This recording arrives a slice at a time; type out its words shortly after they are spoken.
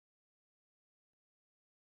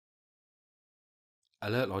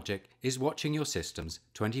AlertLogic is watching your systems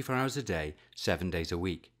 24 hours a day, 7 days a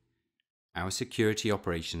week. Our security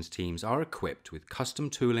operations teams are equipped with custom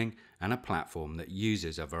tooling and a platform that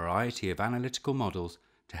uses a variety of analytical models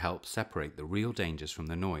to help separate the real dangers from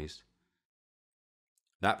the noise.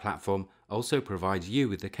 That platform also provides you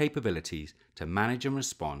with the capabilities to manage and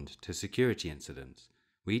respond to security incidents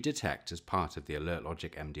we detect as part of the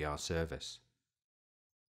AlertLogic MDR service.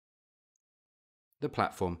 The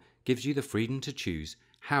platform gives you the freedom to choose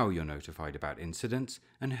how you're notified about incidents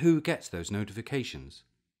and who gets those notifications.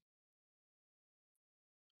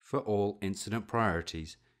 For all incident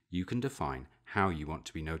priorities, you can define how you want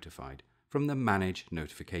to be notified from the Manage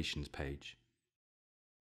Notifications page.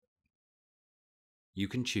 You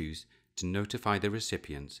can choose to notify the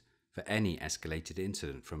recipients for any escalated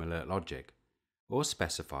incident from AlertLogic, or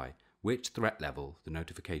specify which threat level the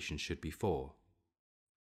notification should be for.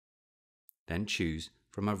 Then choose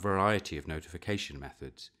from a variety of notification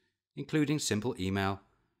methods, including simple email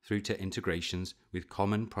through to integrations with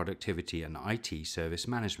common productivity and IT service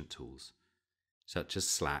management tools, such as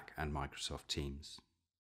Slack and Microsoft Teams.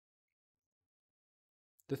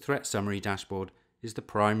 The Threat Summary dashboard is the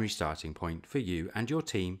primary starting point for you and your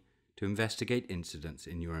team to investigate incidents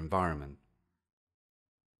in your environment.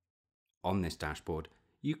 On this dashboard,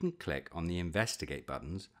 you can click on the Investigate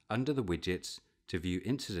buttons under the widgets to view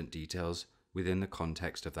incident details within the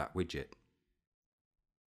context of that widget.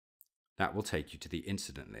 That will take you to the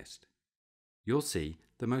incident list. You'll see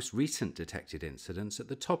the most recent detected incidents at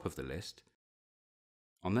the top of the list.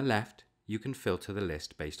 On the left, you can filter the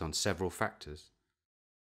list based on several factors.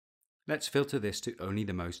 Let's filter this to only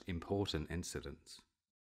the most important incidents.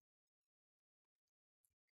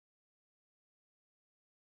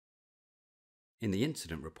 In the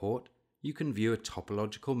incident report, you can view a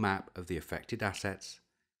topological map of the affected assets,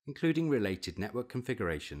 including related network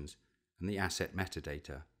configurations and the asset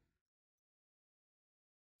metadata.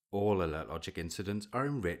 All AlertLogic incidents are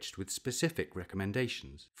enriched with specific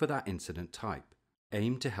recommendations for that incident type,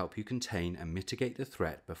 aimed to help you contain and mitigate the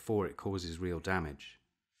threat before it causes real damage.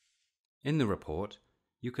 In the report,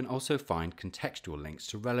 you can also find contextual links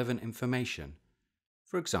to relevant information.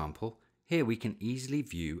 For example, here we can easily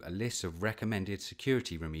view a list of recommended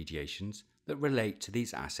security remediations that relate to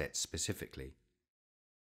these assets specifically.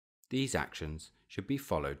 These actions should be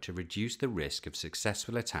followed to reduce the risk of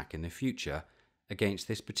successful attack in the future against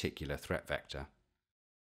this particular threat vector.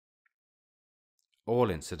 All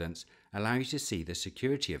incidents allow you to see the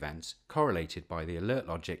security events correlated by the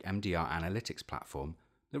AlertLogic MDR analytics platform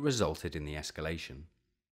that resulted in the escalation.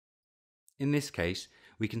 In this case,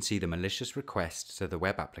 we can see the malicious requests to the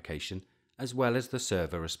web application as well as the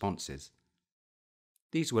server responses.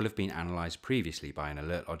 These will have been analyzed previously by an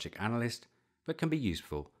AlertLogic analyst, but can be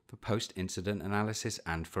useful for post-incident analysis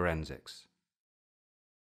and forensics.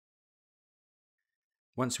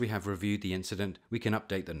 Once we have reviewed the incident, we can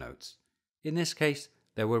update the notes. In this case,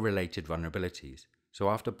 there were related vulnerabilities, so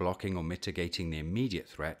after blocking or mitigating the immediate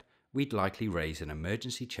threat, we'd likely raise an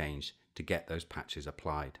emergency change to get those patches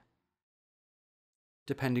applied.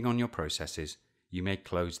 Depending on your processes, you may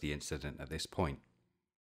close the incident at this point.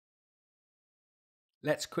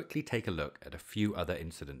 Let's quickly take a look at a few other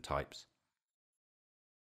incident types.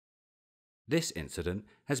 This incident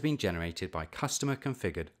has been generated by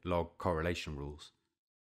customer-configured log correlation rules.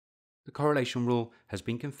 The correlation rule has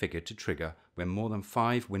been configured to trigger when more than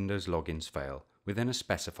 5 Windows logins fail within a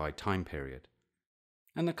specified time period,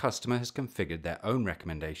 and the customer has configured their own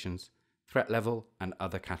recommendations, threat level, and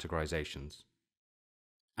other categorizations.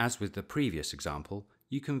 As with the previous example,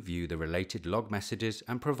 you can view the related log messages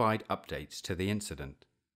and provide updates to the incident.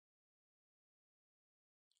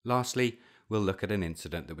 Lastly, we'll look at an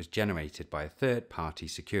incident that was generated by a third-party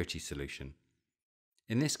security solution.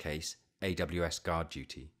 In this case, AWS Guard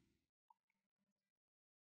Duty.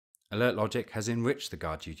 AlertLogic has enriched the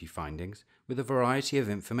Guard Duty findings with a variety of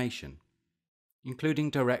information, including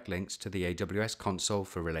direct links to the AWS console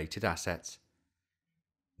for related assets,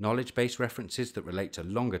 knowledge-based references that relate to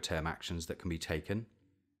longer-term actions that can be taken,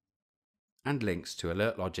 and links to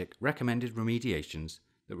AlertLogic recommended remediations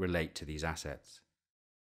that relate to these assets.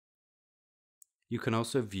 You can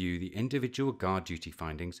also view the individual Guard Duty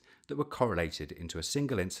findings that were correlated into a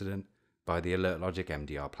single incident by the AlertLogic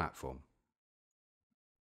MDR platform.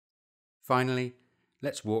 Finally,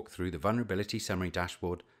 let's walk through the Vulnerability Summary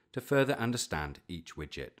dashboard to further understand each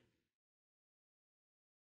widget.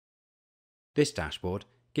 This dashboard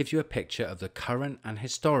gives you a picture of the current and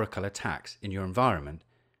historical attacks in your environment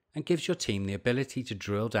and gives your team the ability to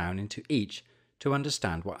drill down into each to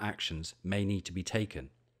understand what actions may need to be taken.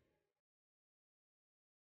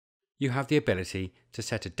 You have the ability to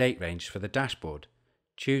set a date range for the dashboard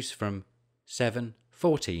Choose from 7,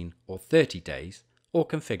 14 or 30 days, or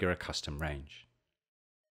configure a custom range.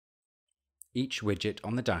 Each widget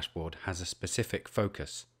on the dashboard has a specific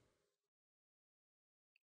focus.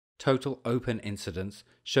 Total open incidents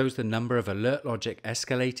shows the number of alert logic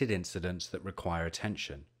escalated incidents that require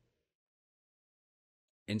attention.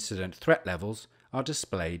 Incident threat levels are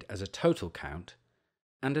displayed as a total count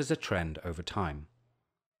and as a trend over time.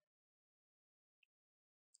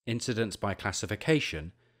 Incidents by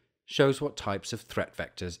classification shows what types of threat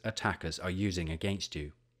vectors attackers are using against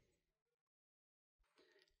you.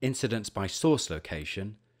 Incidents by source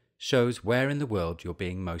location shows where in the world you're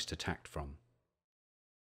being most attacked from.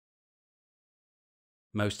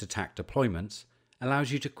 Most attack deployments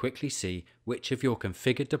allows you to quickly see which of your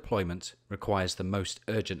configured deployments requires the most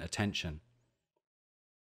urgent attention.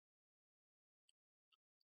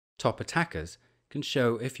 Top attackers can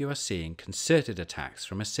show if you are seeing concerted attacks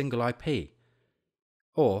from a single IP,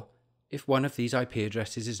 or if one of these IP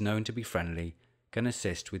addresses is known to be friendly, can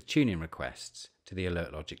assist with tuning requests to the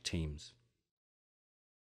alert logic teams.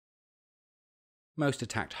 Most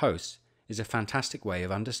attacked hosts is a fantastic way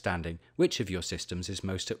of understanding which of your systems is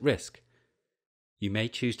most at risk. You may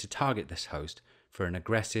choose to target this host for an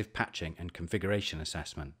aggressive patching and configuration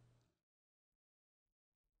assessment.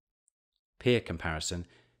 Peer comparison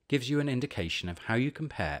gives you an indication of how you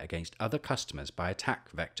compare against other customers by attack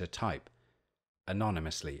vector type,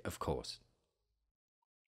 anonymously, of course.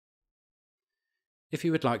 If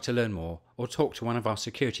you would like to learn more or talk to one of our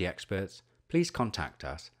security experts, please contact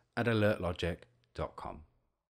us at alertlogic.com.